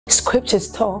Scriptures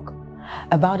talk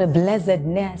about a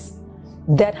blessedness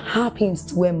that happens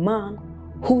to a man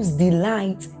whose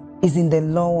delight is in the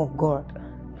law of God.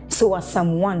 So as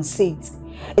Psalm 1 says,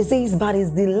 it says, but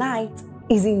his delight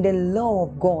is in the law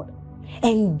of God,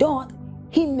 and doth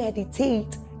he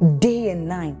meditate day and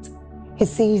night. He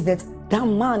says that that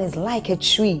man is like a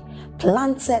tree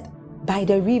planted by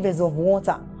the rivers of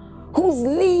water, whose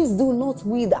leaves do not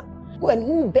wither, and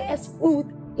who bears fruit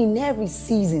in every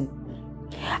season.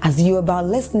 As you're about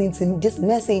listening to this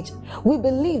message, we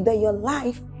believe that your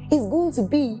life is going to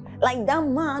be like that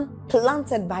man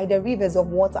planted by the rivers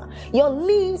of water. Your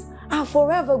leaves are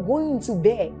forever going to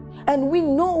bear. And we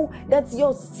know that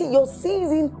your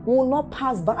season will not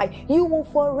pass by. You will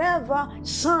forever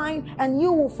shine and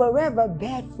you will forever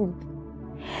bear fruit.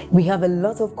 We have a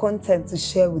lot of content to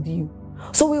share with you.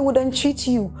 So we would entreat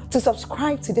you to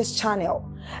subscribe to this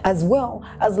channel, as well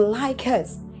as like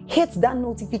us. Hit that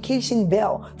notification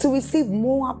bell to receive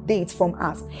more updates from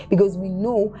us, because we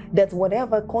know that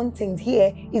whatever content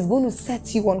here is going to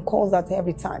set you on course at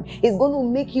every time. It's going to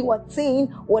make you attain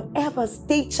whatever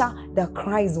stature that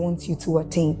Christ wants you to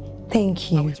attain.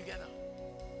 Thank you. Are we together?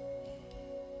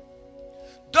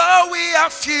 Though we are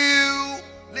few,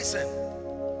 listen,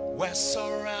 we're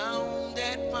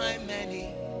surrounded by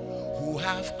many who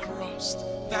have crossed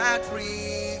that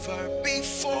river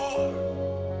before.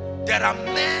 There are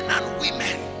men and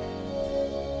women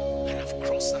that have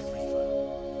crossed that river.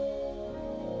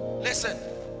 Listen,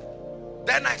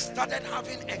 then I started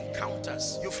having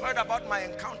encounters. You've heard about my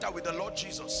encounter with the Lord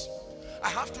Jesus. I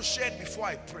have to share it before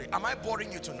I pray. Am I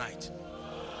boring you tonight?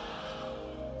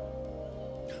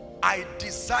 I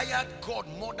desired God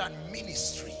more than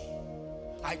ministry.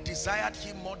 I desired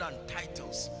him more than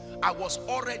titles. I was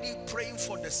already praying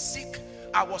for the sick.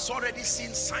 I was already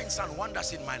seeing signs and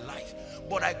wonders in my life.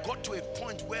 But I got to a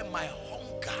point where my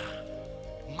hunger,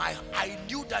 I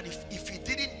knew that if he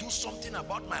didn't do something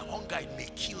about my hunger, it may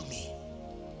kill me.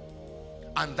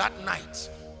 And that night,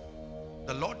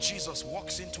 the Lord Jesus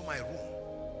walks into my room.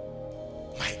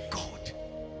 My God,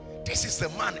 this is the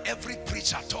man every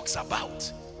preacher talks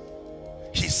about.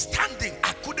 He's standing.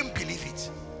 I couldn't believe it.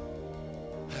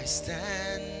 I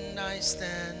stand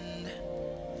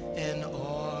in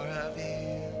awe of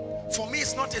you. For me,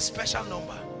 it's not a special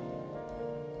number.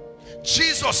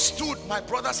 Jesus stood, my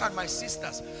brothers and my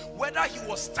sisters. Whether he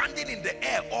was standing in the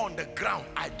air or on the ground,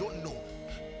 I don't know.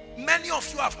 Many of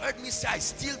you have heard me say, I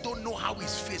still don't know how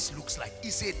his face looks like.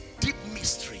 It's a deep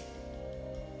mystery.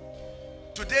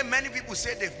 Today, many people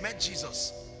say they've met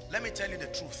Jesus. Let me tell you the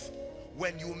truth.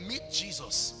 When you meet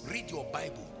Jesus, read your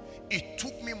Bible. It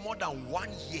took me more than 1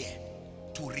 year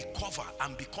to recover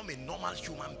and become a normal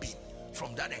human being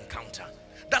from that encounter.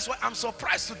 That's why I'm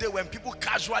surprised today when people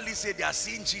casually say they are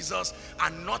seeing Jesus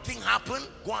and nothing happened.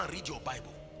 Go and read your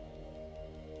Bible.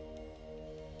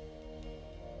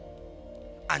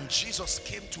 And Jesus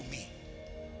came to me,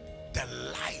 the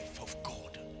life of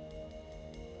God,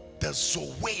 the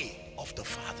Zoe of the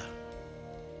Father.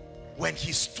 When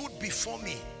he stood before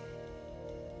me,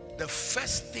 the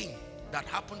first thing that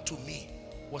happened to me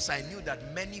was I knew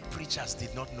that many preachers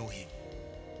did not know him.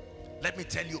 Let me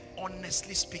tell you,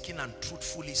 honestly speaking and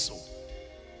truthfully so.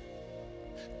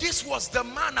 This was the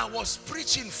man I was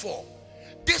preaching for.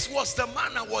 This was the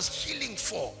man I was healing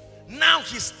for. Now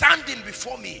he's standing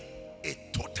before me, a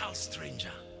total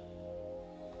stranger.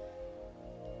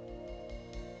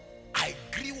 I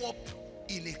grew up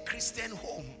in a Christian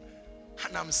home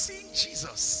and I'm seeing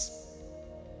Jesus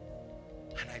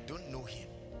and I don't know him.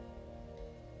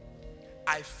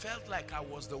 I felt like I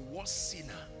was the worst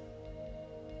sinner.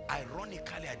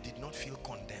 Ironically, I did not feel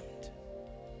condemned.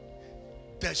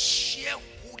 The sheer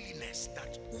holiness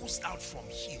that oozed out from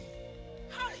him.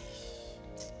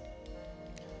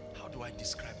 How do I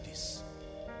describe this?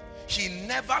 He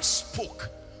never spoke.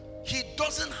 He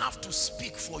doesn't have to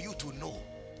speak for you to know.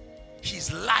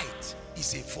 His light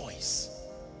is a voice.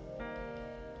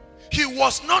 He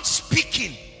was not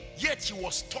speaking, yet he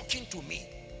was talking to me.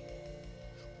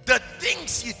 The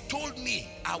things he told me,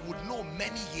 I would know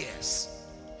many years.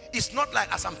 It's not like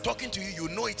as I'm talking to you, you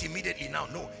know it immediately now.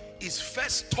 No, it's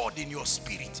first stored in your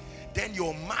spirit. Then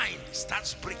your mind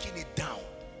starts breaking it down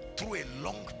through a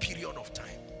long period of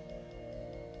time.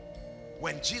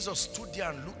 When Jesus stood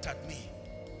there and looked at me,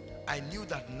 I knew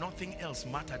that nothing else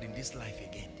mattered in this life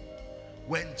again.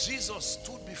 When Jesus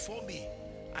stood before me,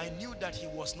 I knew that he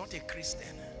was not a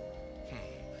Christian.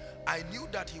 I knew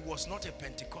that he was not a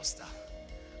Pentecostal.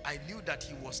 I knew that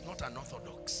he was not an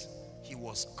Orthodox. He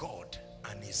was God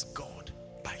and is God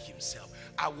by himself.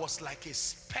 I was like a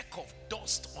speck of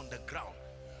dust on the ground.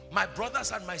 My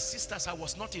brothers and my sisters, I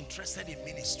was not interested in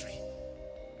ministry.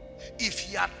 If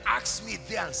he had asked me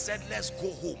there and said, let's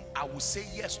go home, I would say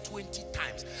yes 20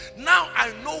 times. Now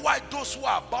I know why those who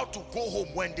are about to go home,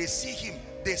 when they see him,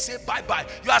 they say bye-bye.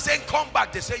 You are saying come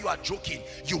back, they say you are joking.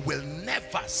 You will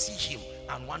never see him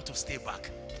and want to stay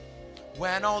back.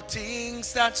 When all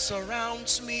things that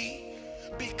surrounds me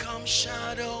become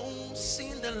shadows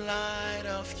in the light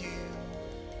of you.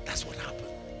 That's what happened.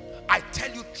 I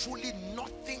tell you truly,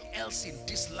 nothing else in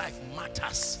this life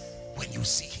matters when you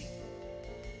see him.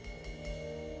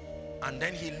 And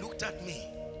then he looked at me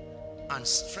and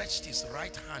stretched his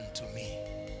right hand to me.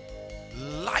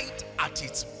 Light at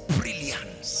its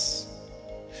brilliance.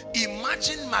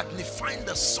 Imagine magnifying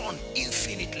the sun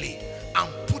infinitely and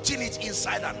putting it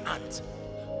inside an ant.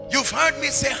 You've heard me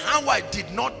say how I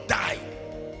did not die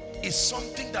is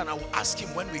something that I will ask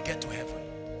him when we get to heaven.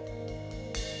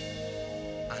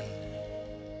 And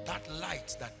that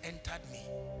light that entered me,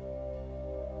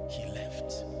 he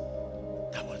left.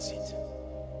 That was it.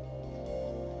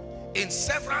 In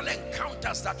several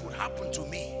encounters that would happen to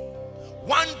me,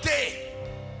 one day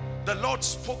the Lord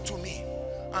spoke to me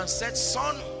and said,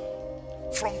 son,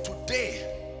 from today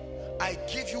I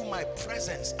give you my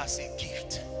presence as a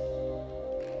gift.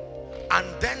 And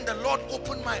then the Lord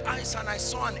opened my eyes and I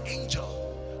saw an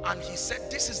angel, and he said,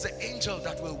 this is the angel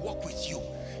that will walk with you.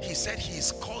 He said he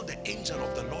is called the angel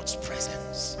of the Lord's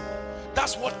presence.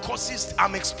 That's what causes,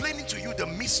 I'm explaining to you the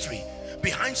mystery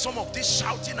behind some of this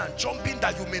shouting and jumping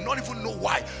that you may not even know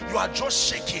why. You are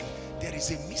just shaking. There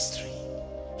is a mystery.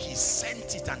 He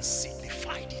sent it and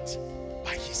signified it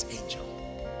by his angel.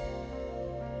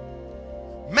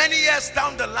 Many years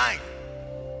down the line,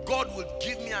 God would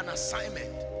give me an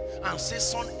assignment and say,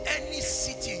 son, any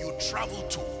city you travel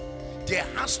to, there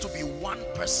has to be one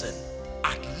person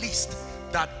at least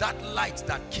that light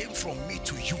that came from me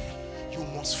to you, you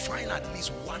must find at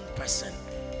least one person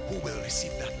who will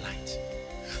receive that light.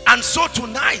 And so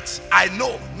tonight, I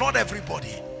know not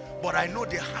everybody, but I know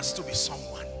there has to be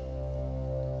someone.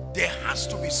 There has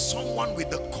to be someone with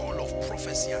the call of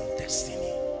prophecy and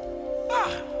destiny.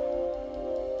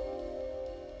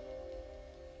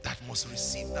 That must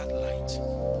receive that light.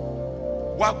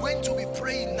 We are going to be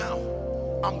praying now.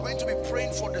 I'm going to be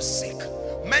praying for the sick.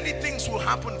 Many things will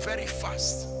happen very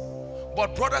fast.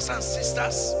 But brothers and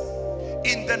sisters,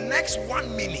 in the next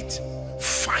 1 minute,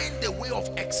 find a way of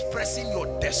expressing your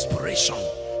desperation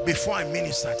before I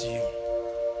minister to you.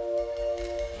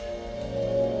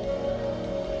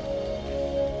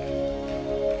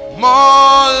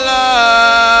 More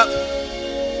love,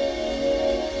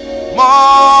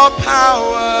 more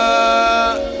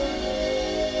power,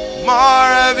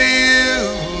 more of you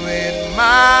in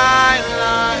my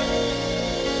life.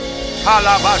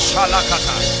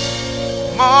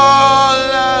 More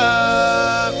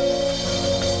love,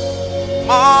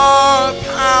 more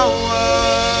power,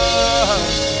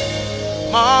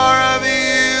 more of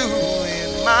you in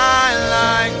my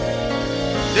life.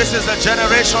 This is the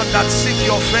generation that seek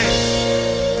your face.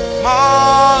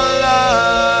 More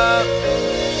love,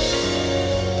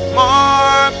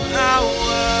 more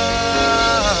power,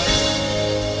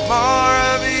 more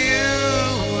of you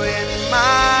in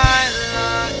my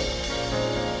life.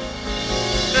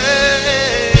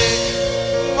 Hey,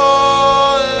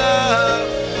 more love,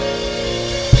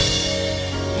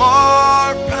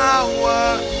 more power.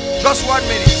 Just 1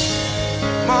 minute.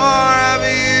 More of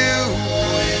you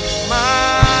in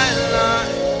my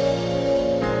life.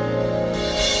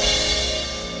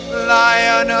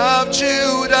 Lion of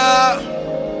Judah,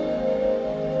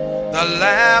 the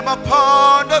Lamb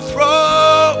upon the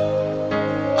throne,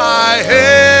 I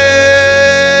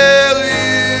hail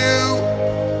you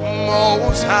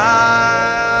most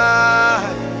high.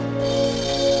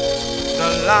 The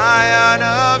Lion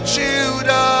of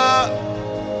Judah,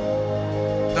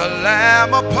 the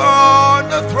Lamb upon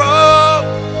the throne,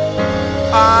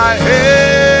 I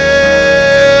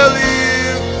hail you.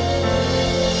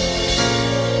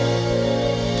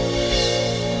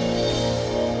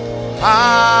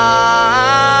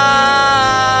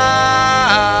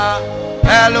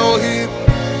 Elohim,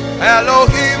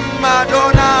 Elohim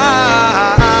Adonai.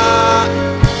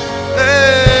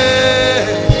 Hey.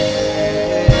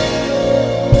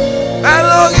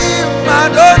 Elohim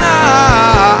Adonai.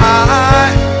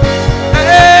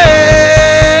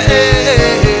 Hey.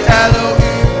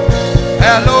 Elohim,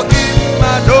 Elohim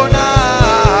Adonai.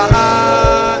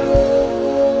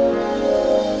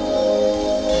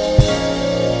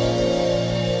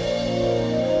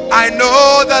 I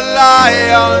know the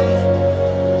lion,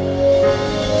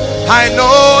 I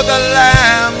know the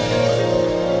lamb,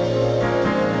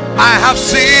 I have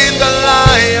seen the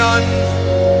lion,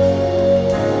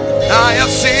 I have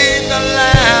seen the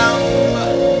lamb,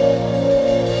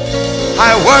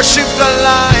 I worship the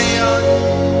Lion.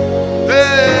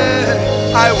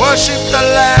 Hey, I worship the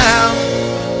Lamb.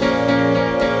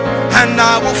 And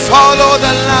I will follow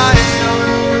the Lion.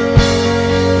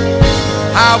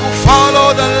 I will follow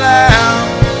the Lamb.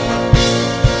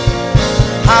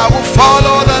 I will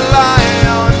follow the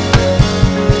Lion.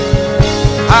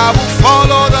 I will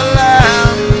follow the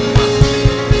Lamb.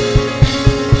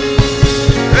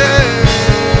 Hey,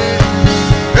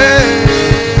 hey.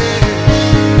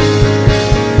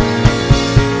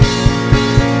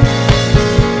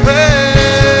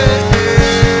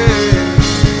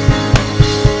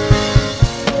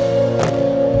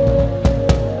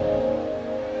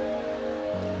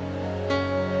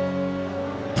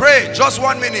 Pray just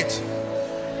 1 minute.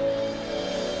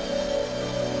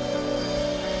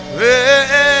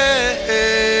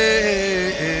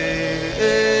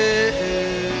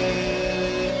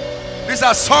 These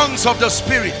are songs of the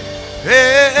Spirit.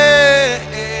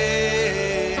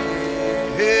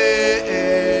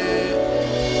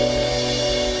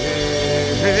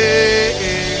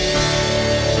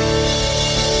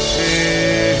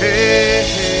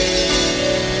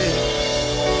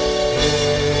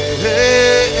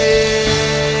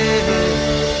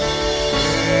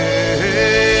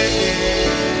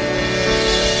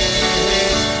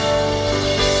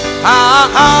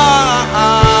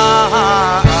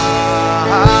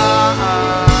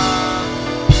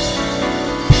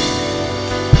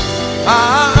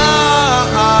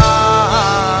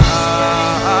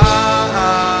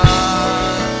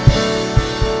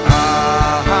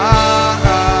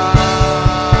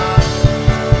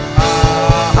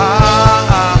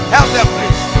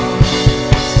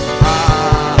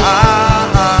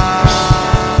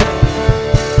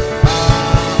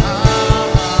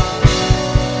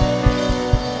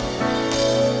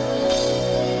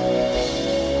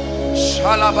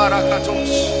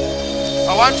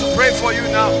 I want to pray for you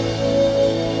now.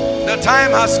 The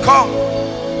time has come.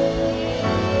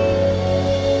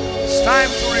 It's time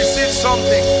to receive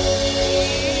something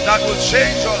that will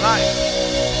change your life.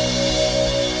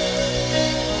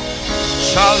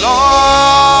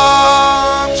 Shalom,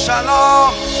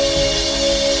 shalom.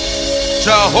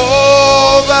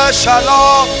 Jehovah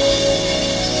shalom.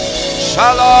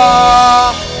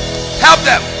 Shalom. Help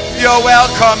them. You're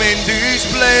welcome in this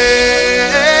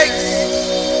place.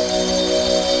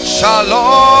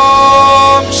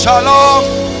 Shalom, shalom.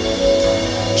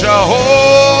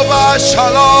 Jehovah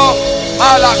shalom.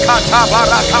 Malakata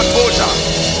barakatoja.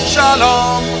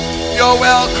 Shalom. You're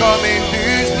welcome in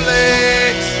this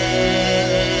place.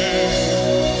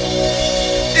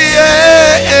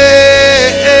 Yeah,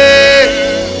 yeah, yeah,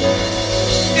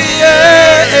 yeah.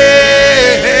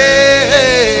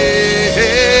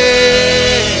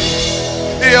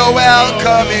 You're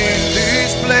welcome in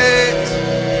this place.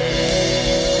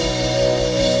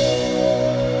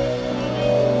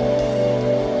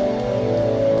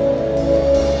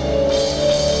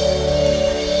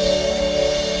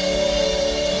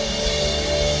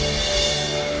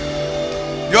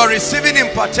 You're receiving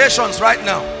impartations right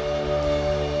now.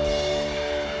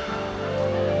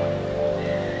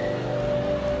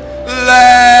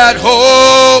 Let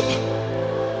hope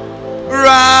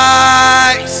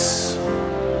rise.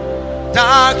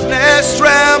 Darkness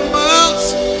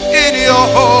trembles in your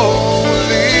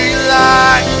holy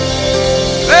light.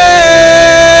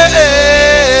 Hey,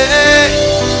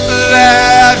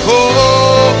 let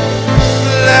hope,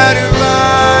 let it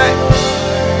rise.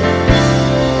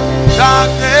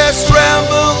 Darkness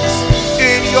trembles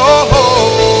in your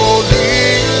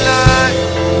holy light.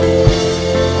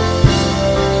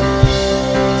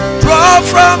 Draw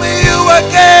from you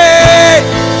again,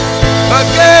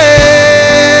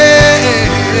 again,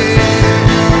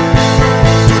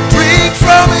 to drink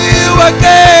from you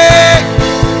again,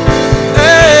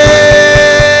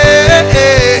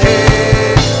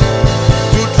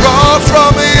 to draw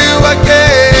from you again.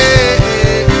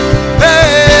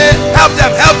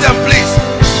 Help them please.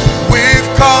 We've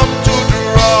come to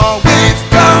draw, we've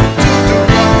come to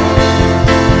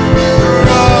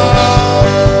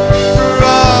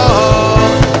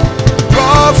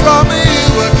draw from you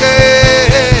again.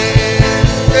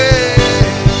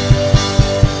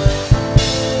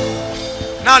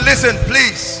 Now listen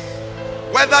please,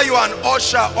 whether you are an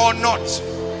usher or not,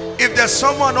 if there's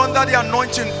someone under the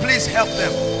anointing, please help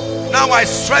them. Now I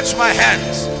stretch my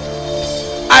hands.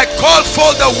 I call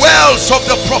for the wells of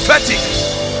the prophetic,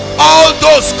 all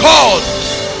those called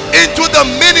into the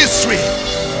ministry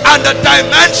and the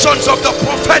dimensions of the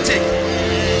prophetic.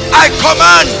 I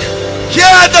command, hear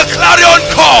the clarion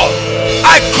call.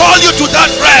 I call you to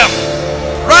that realm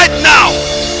right now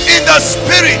in the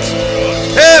spirit.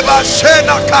 Eba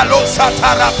shena kalosa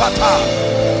tarapata.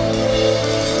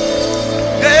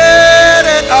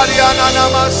 Ariana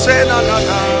namasena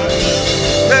nana.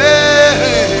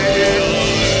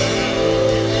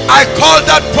 I call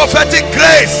that prophetic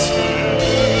grace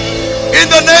in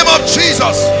the name of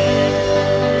Jesus.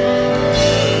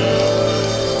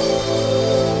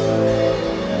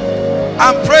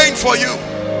 I'm praying for you.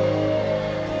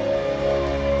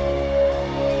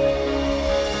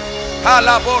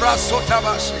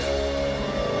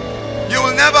 You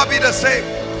will never be the same.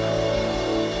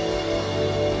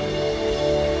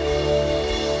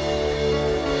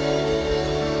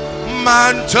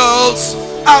 Mantles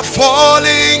are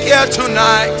falling here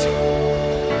tonight.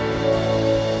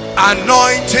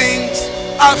 Anointings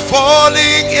are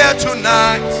falling here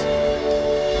tonight.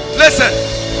 Listen,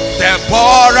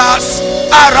 Deborahs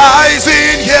are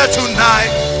rising here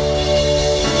tonight.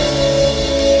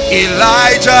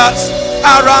 Elijahs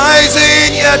are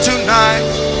rising here tonight.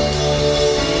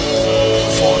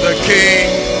 For the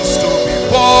kings to be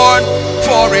born,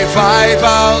 for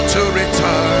revival to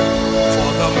return,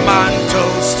 for the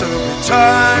mantles to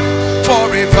return, for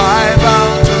revival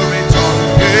to return.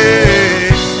 Hey,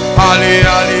 Ali,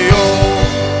 Ali,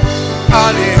 oh,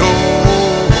 Ali, oh,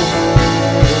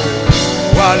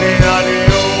 Ali, Ali,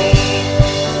 oh.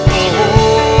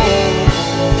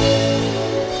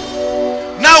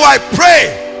 Now I pray,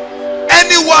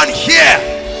 anyone here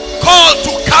called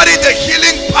to carry the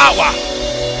healing power,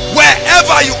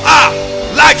 wherever you are,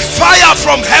 like fire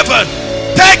from heaven,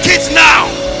 take it now.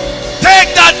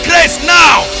 Take that grace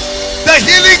now. The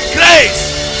healing grace.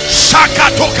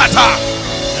 Shakatokata.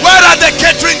 Where are the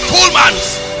Catherine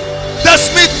Kuhlmans? The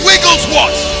Smith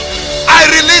Wigglesworth. I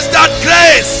release that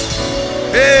grace.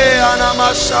 Hey,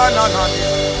 Anamashana.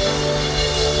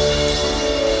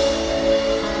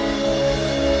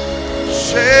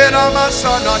 Shena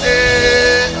Masana de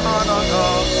Anana.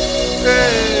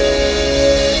 Hey.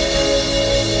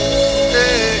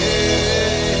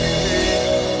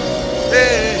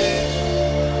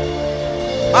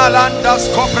 Malandas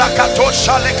Kobrakato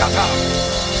Shalekata.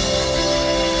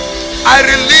 I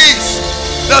release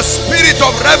the spirit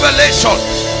of revelation,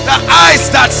 the eyes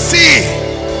that see.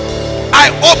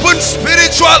 I open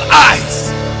spiritual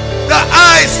eyes, the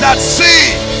eyes that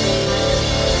see.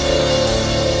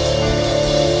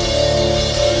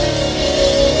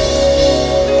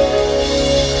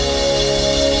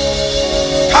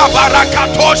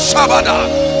 Kabarakato Shabada.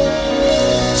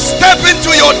 Step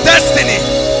into your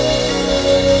destiny.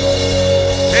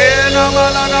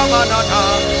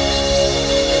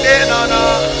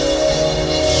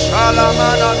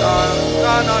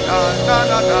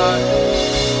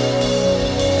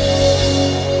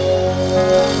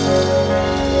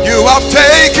 You have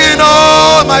taken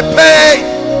all my pain.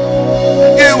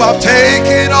 You have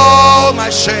taken all my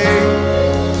shame.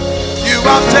 You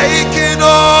have taken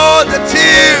all the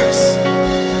tears.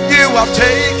 You have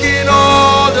taken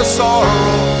all the sorrow.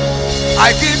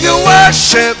 I give you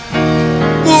worship.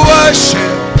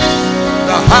 Worship,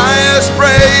 the highest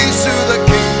praise to the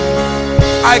King.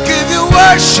 I give you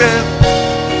worship,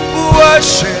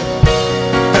 worship,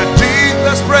 the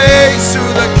deepest praise to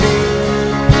the King.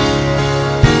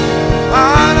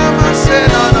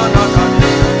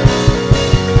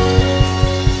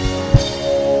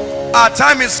 Our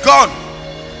time is gone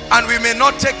and we may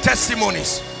not take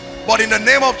testimonies, but in the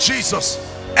name of Jesus,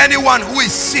 anyone who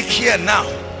is sick here now,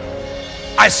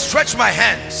 I stretch my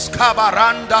hands.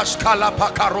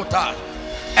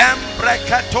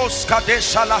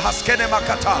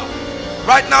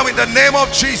 Right now, in the name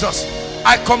of Jesus,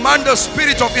 I command the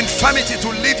spirit of infirmity to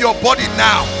leave your body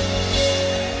now.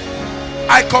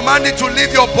 I command it to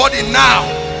leave your body now.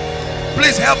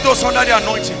 Please help those under the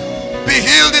anointing. Be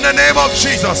healed in the name of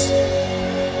Jesus.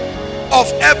 Of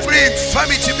every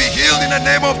infirmity, be healed in the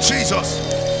name of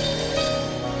Jesus.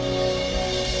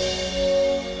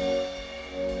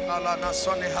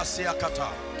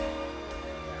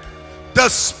 The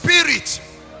spirit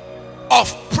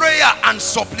of prayer and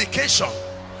supplication,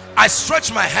 I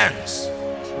stretch my hands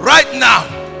right now,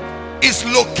 is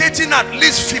locating at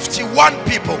least 51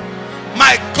 people.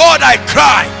 My God, I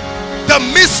cry, the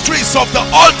mysteries of the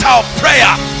altar of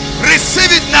prayer,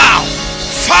 receive it now.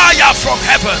 Fire from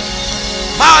heaven.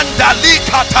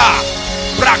 Mandalikata,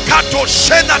 brakato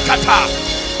shenakata.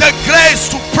 The grace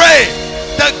to pray,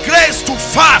 the grace to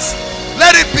fast,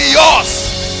 let it be yours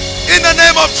in the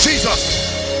name of Jesus.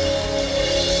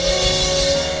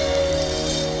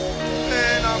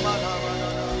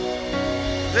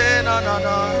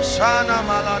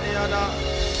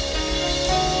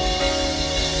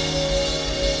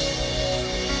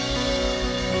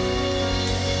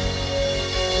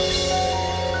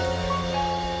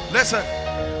 Listen,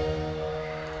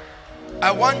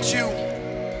 I want you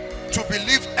to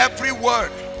believe every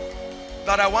word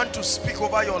that I want to speak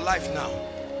over your life now.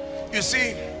 You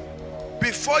see,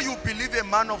 before you believe a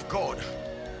man of God,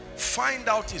 find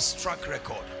out his track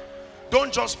record.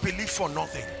 Don't just believe for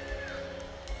nothing.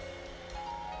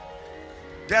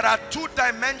 There are two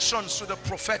dimensions to the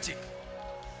prophetic.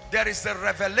 There is the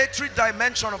revelatory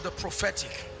dimension of the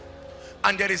prophetic,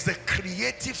 and there is the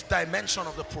creative dimension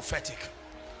of the prophetic.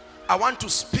 I want to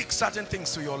speak certain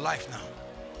things to your life now.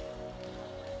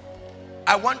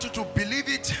 I want you to believe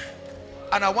it,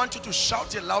 and I want you to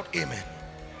shout a loud amen.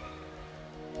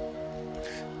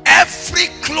 Every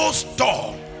closed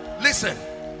door, listen,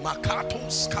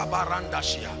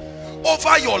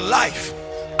 over your life,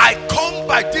 I come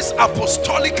by this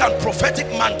apostolic and prophetic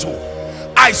mantle.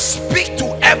 I speak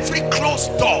to every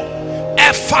closed door.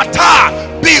 Ephata,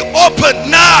 be open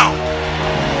now.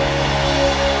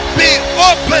 Be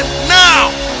open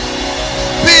now.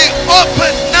 Be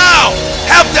open now.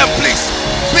 Help them, please.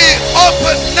 Be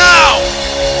open now.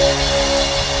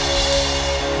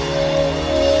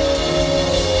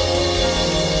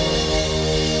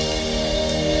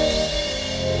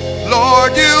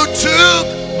 Lord, you took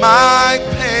my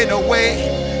pain away,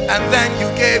 and then you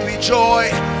gave me joy.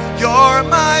 You're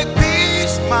my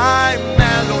peace, my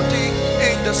melody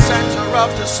in the center of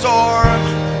the storm.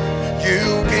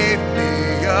 You gave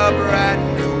me a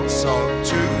brand new song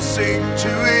to sing to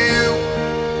you.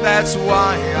 That's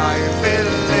why I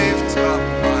will lift up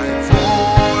my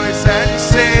voice and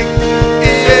sing.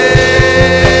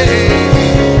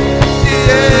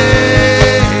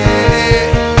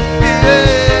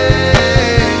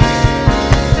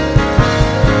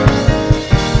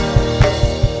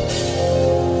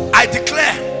 I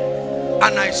declare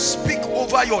and I speak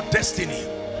over your destiny.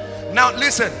 Now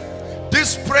listen,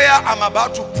 this prayer I'm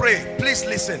about to pray, please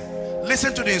listen.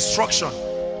 Listen to the instruction.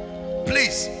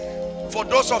 Please, for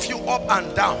those of you up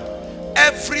and down,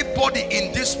 everybody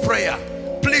in this prayer,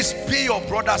 please be your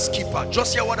brother's keeper.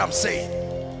 Just hear what I'm saying.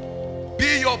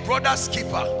 Be your brother's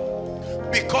keeper.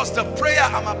 Because the prayer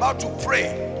I'm about to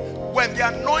pray, when the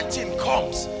anointing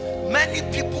comes, many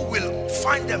people will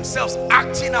find themselves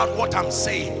acting out what I'm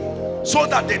saying so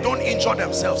that they don't injure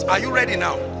themselves. Are you ready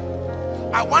now?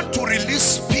 I want to release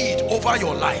speed over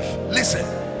your life. Listen,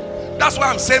 that's why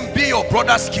I'm saying be your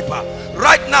brother's keeper.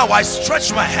 Right now I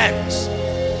stretch my hands.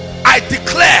 I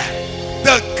declare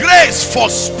the grace for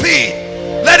speed.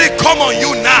 Let it come on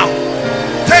you now.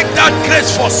 Take that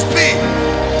grace for speed.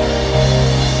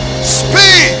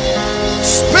 Speed.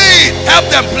 Speed. Help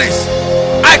them, please.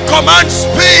 I command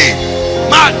speed.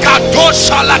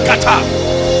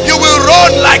 You will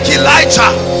run like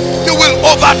Elijah. You will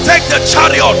overtake the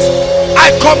chariot.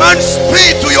 I command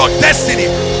speed to your destiny.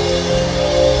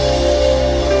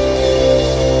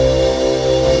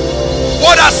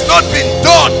 What has not been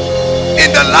done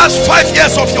in the last 5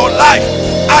 years of your life,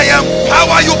 I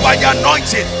empower you by the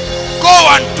anointing. Go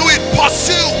and do it.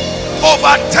 Pursue,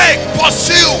 overtake,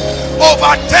 pursue,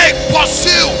 overtake,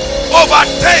 pursue,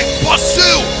 overtake,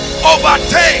 pursue,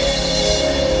 overtake.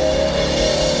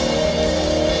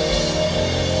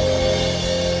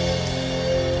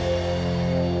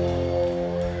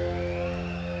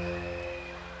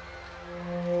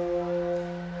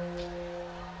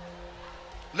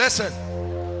 Listen,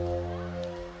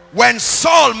 when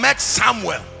Saul met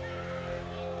Samuel,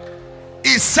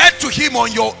 he said to him, on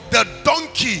the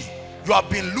donkey you have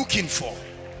been looking for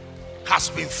has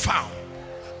been found.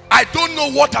 I don't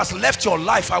know what has left your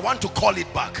life. I want to call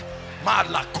it back.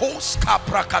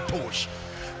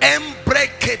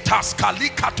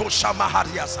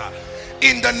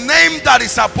 In the name that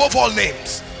is above all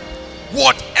names,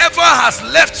 whatever has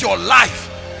left your life,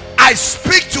 I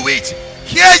speak to it.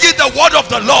 Hear ye the word of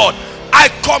the Lord. I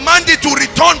command it to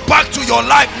return back to your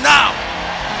life now.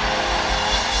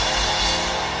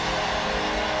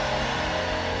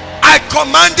 I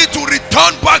command it to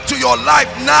return back to your life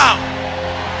now.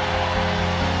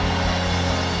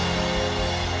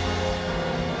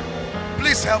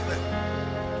 Please help them.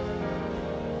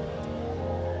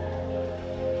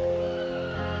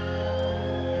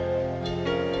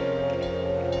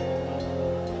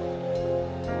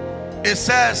 It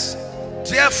says,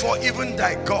 therefore even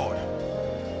thy God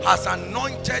has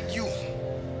anointed you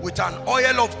with an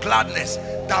oil of gladness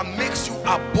that makes you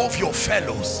above your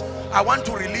fellows. I want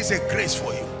to release a grace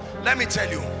for you. Let me tell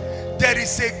you, there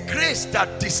is a grace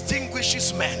that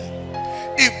distinguishes men.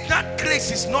 If that grace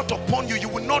is not upon you, you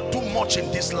will not do much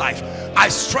in this life. I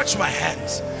stretch my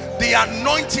hands. The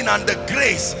anointing and the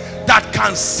grace that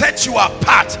can set you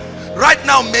apart right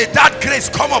now, may that grace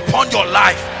come upon your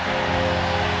life.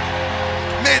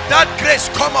 May that grace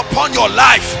come upon your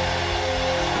life.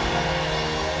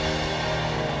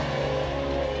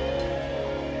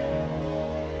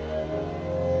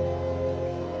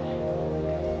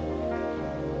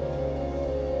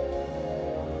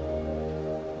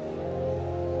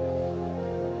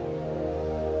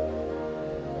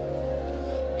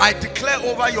 I declare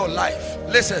over your life,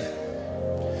 listen,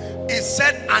 it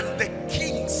said, and the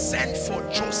king sent for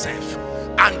Joseph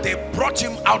and they brought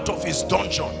him out of his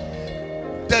dungeon.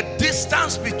 The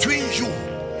distance between you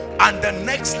and the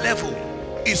next level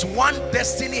is one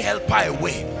destiny helper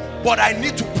away. But I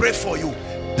need to pray for you.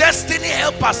 Destiny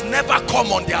helpers never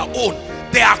come on their own.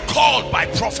 They are called by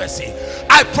prophecy.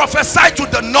 I prophesy to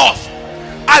the north,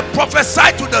 I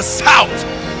prophesy to the south,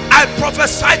 I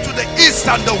prophesy to the east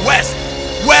and the west.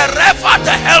 Wherever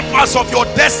the helpers of your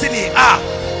destiny are,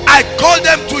 I call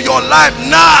them to your life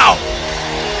now.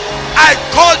 I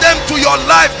call them to your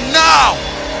life now.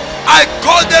 I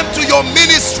call them to your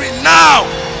ministry now.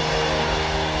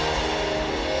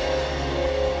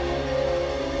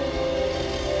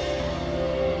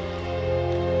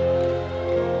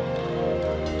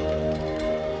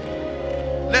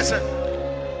 Listen,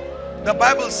 the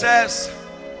Bible says,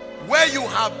 where you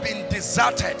have been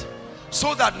deserted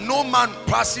so that no man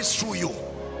passes through you,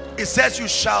 it says you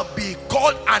shall be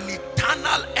called an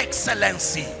eternal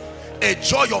excellency, a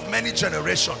joy of many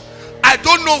generations. I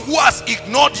don't know who has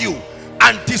ignored you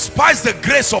and despised the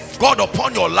grace of God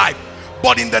upon your life,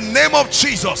 but in the name of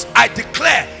Jesus, I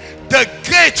declare the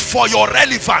gate for your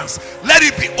relevance, let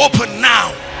it be open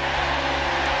now.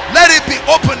 Let it be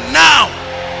open now.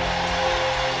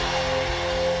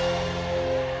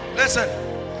 Listen,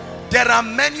 there are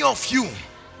many of you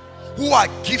who are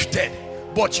gifted,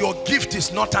 but your gift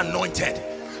is not anointed.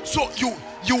 So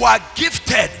you are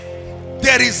gifted,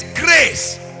 there is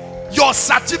grace, your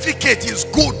certificate is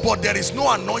good, but there is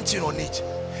no anointing on it.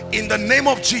 In the name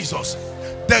of Jesus,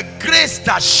 the grace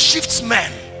that shifts men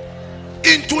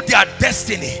into their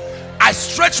destiny, I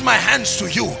stretch my hands to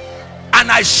you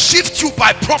and I shift you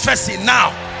by prophecy now,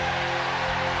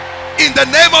 in the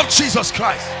name of Jesus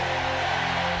Christ.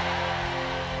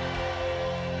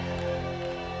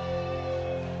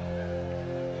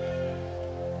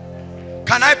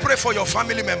 Can I pray for your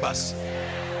family members?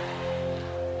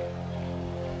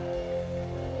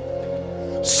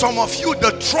 Some of you,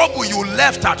 the trouble you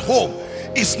left at home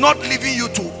is not leaving you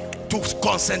to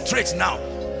concentrate now.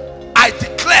 I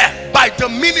declare by the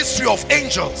ministry of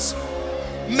angels,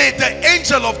 may the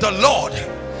angel of the Lord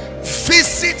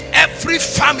visit every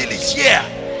family here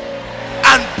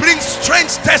and bring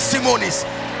strange testimonies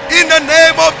in the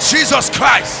name of Jesus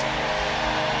Christ.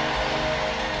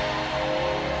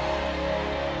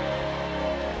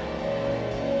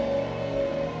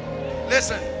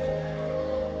 Listen,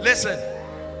 listen,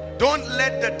 don't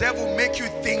let the devil make you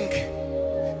think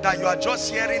that you are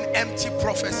just hearing empty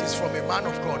prophecies from a man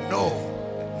of God. No,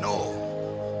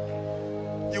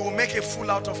 no, you will make a fool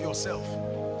out of yourself.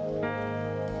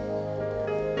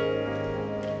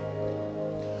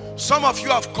 Some of you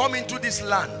have come into this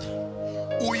land.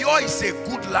 Uyo is a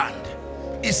good land.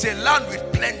 It's a land with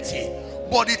plenty,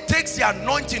 but it takes the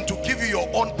anointing to give you your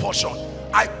own portion.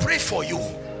 I pray for you.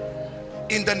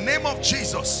 In the name of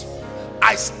Jesus,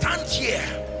 I stand here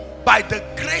by the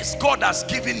grace God has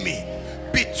given me.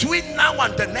 Between now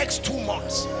and the next 2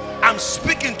 months, I'm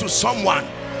speaking to someone.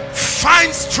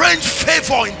 Find strange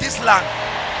favor in this land.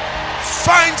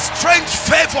 Find strange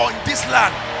favor in this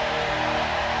land.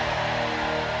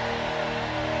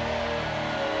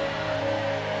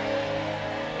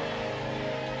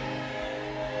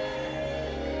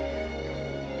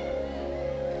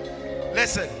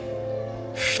 Listen,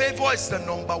 favor is the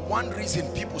 #1 reason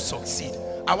people succeed.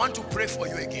 I want to pray for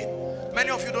you again. Many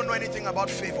of you don't know anything about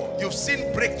favor. You've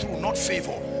seen breakthrough, not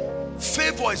favor.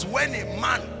 Favor is when a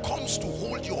man comes to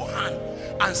hold your hand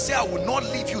and say, I will not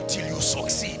leave you till you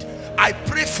succeed. I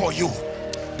pray for you,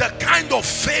 the kind of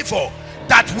favor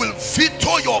that will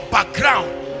veto your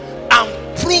background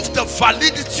and prove the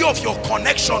validity of your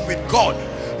connection with God.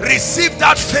 Receive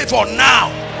that favor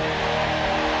now.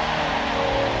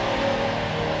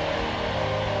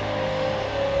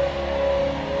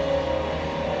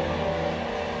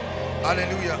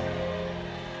 Hallelujah.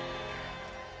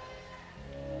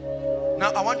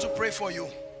 Now I want to pray for you.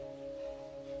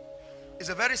 It's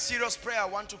a very serious prayer I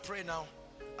want to pray now,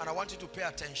 and I want you to pay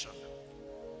attention.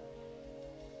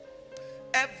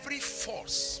 Every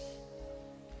force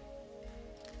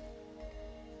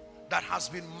that has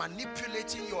been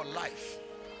manipulating your life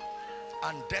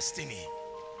and destiny,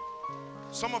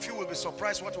 some of you will be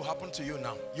surprised what will happen to you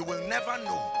now. You will never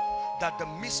know that the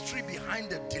mystery behind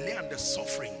the delay and the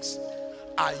sufferings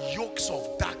are yokes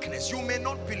of darkness. You may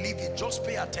not believe it, just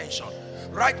pay attention.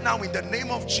 Right now, in the name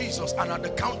of Jesus, and at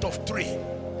the count of 3,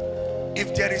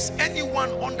 if there is anyone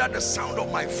under the sound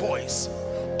of my voice,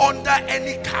 under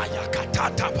any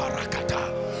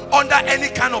under any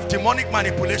kind of demonic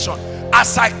manipulation,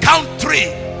 as I count 3,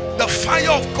 the fire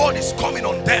of God is coming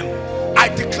on them. I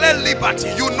declare liberty.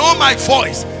 You know my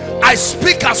voice. I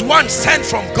speak as one sent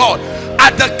from God.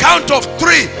 At the count of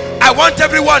 3, I want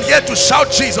everyone here to shout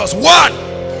Jesus. 1,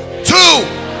 2,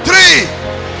 3.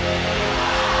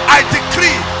 I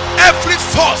decree every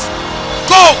force,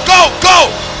 go, go,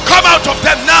 go, come out of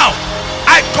them now.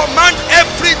 I command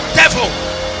every devil,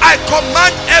 I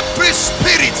command every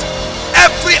spirit,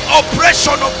 every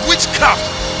oppression of witchcraft,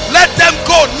 let them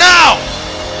go now.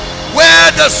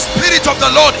 Where the Spirit of the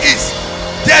Lord is,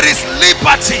 there is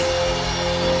liberty.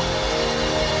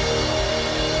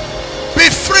 Be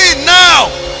free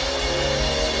now.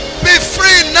 Be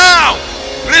free now.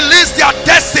 Release their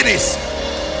destinies.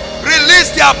 Release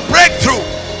their breakthrough.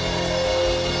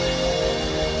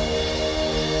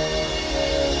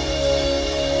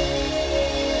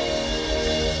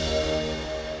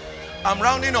 I'm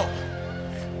rounding up.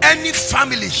 Any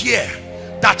family here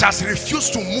that has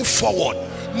refused to move forward,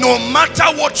 no matter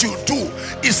what you do,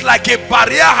 it's like a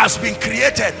barrier has been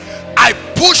created. I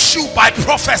push you by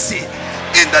prophecy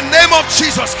in the name of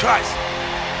Jesus Christ.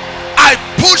 I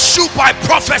push you by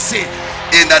prophecy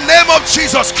in the name of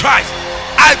Jesus Christ.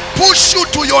 I push you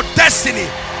to your destiny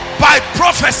by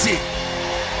prophecy.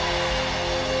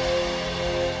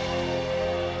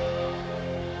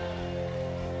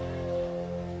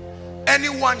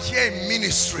 Anyone here in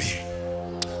ministry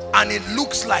and it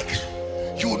looks like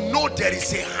you know there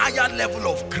is a higher level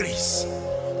of grace,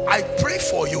 I pray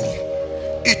for you.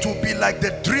 It will be like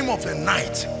the dream of the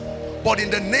night, but in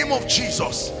the name of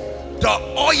Jesus, the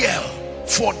oil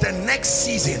for the next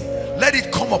season, let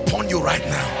it come upon you right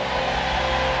now.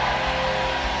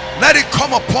 Let it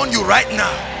come upon you right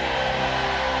now.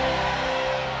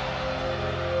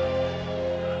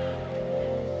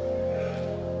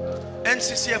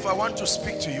 NCCF, I want to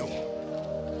speak to you.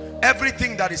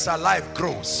 Everything that is alive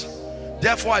grows.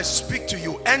 Therefore, I speak to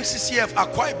you. NCCF,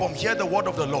 Akwa Ibom, hear the word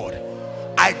of the Lord.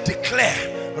 I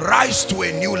declare, rise to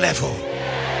a new level.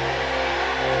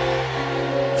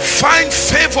 Find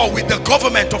favor with the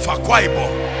government of Akwa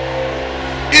Ibom.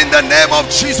 In the name of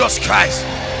Jesus Christ.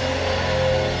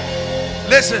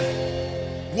 Listen,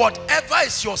 whatever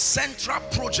is your central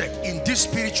project in this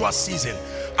spiritual season,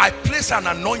 I place an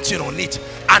anointing on it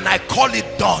and I call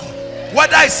it done.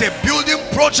 Whether it's a building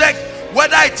project,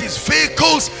 whether it is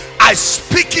vehicles, I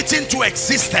speak it into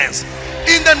existence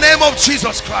in the name of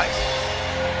Jesus Christ.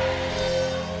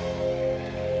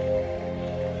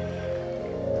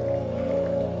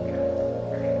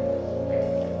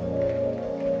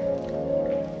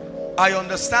 I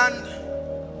understand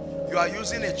you are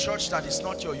using a church that is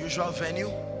not your usual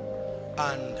venue,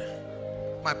 and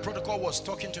my protocol was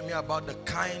talking to me about the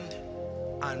kind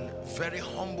and very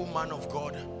humble man of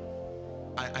God.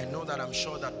 I know that I'm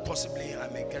sure that possibly I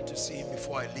may get to see him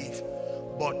before I leave,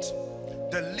 but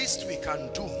the least we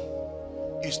can do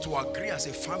is to agree as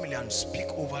a family and speak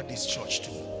over this church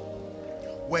too.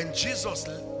 When Jesus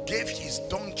gave his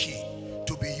donkey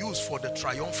to be used for the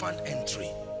triumphant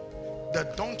entry, the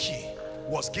donkey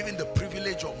was given the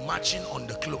privilege of marching on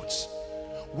the clothes.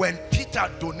 When Peter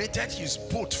donated his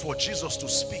boat for Jesus to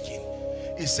speak in,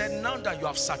 he said, now that you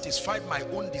have satisfied my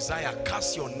own desire,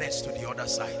 cast your nets to the other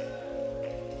side.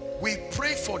 We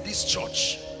pray for this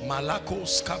church.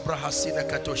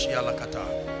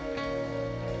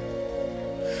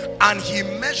 And he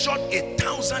measured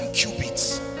 1,000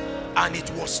 cubits, and it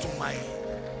was to my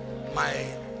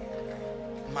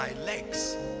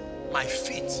legs, my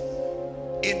feet.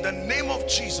 In the name of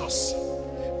Jesus,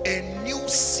 a new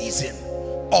season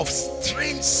of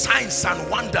strange signs and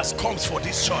wonders comes for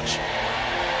this church.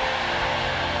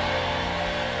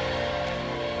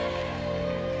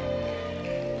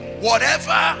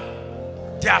 Whatever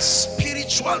their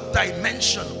spiritual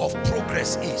dimension of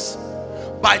progress is,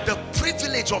 by the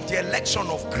privilege of the election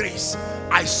of grace,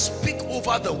 I speak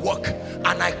over the work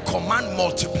and I command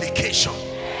multiplication.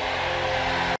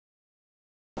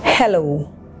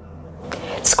 Hello.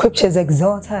 Scriptures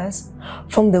exhort us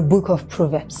from the book of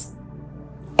Proverbs.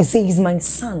 It says, my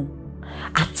son,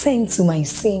 attend to my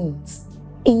sayings,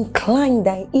 incline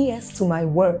thy ears to my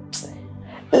words,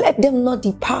 let them not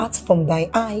depart from thy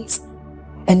eyes,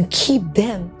 and keep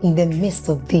them in the midst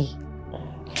of thee.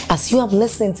 As you have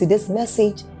listened to this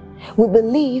message, we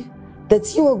believe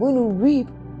that you are going to reap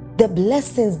the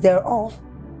blessings thereof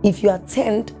if you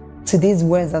attend to these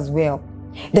words as well.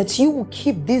 That you will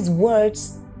keep these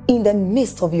words in the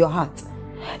midst of your heart.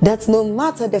 That no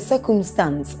matter the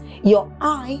circumstance, your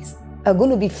eyes are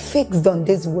going to be fixed on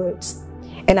these words.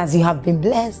 And as you have been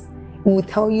blessed, we will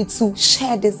tell you to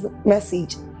share this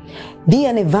message. Be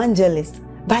an evangelist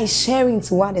by sharing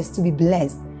to others to be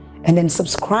blessed. And then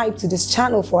subscribe to this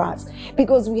channel for us,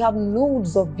 because we have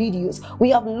loads of videos, we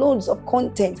have loads of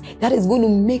content that is going to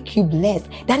make you blessed,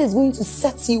 that is going to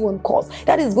set you on course,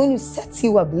 that is going to set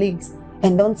you ablaze.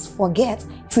 And don't forget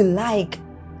to like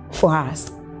for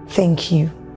us. Thank you.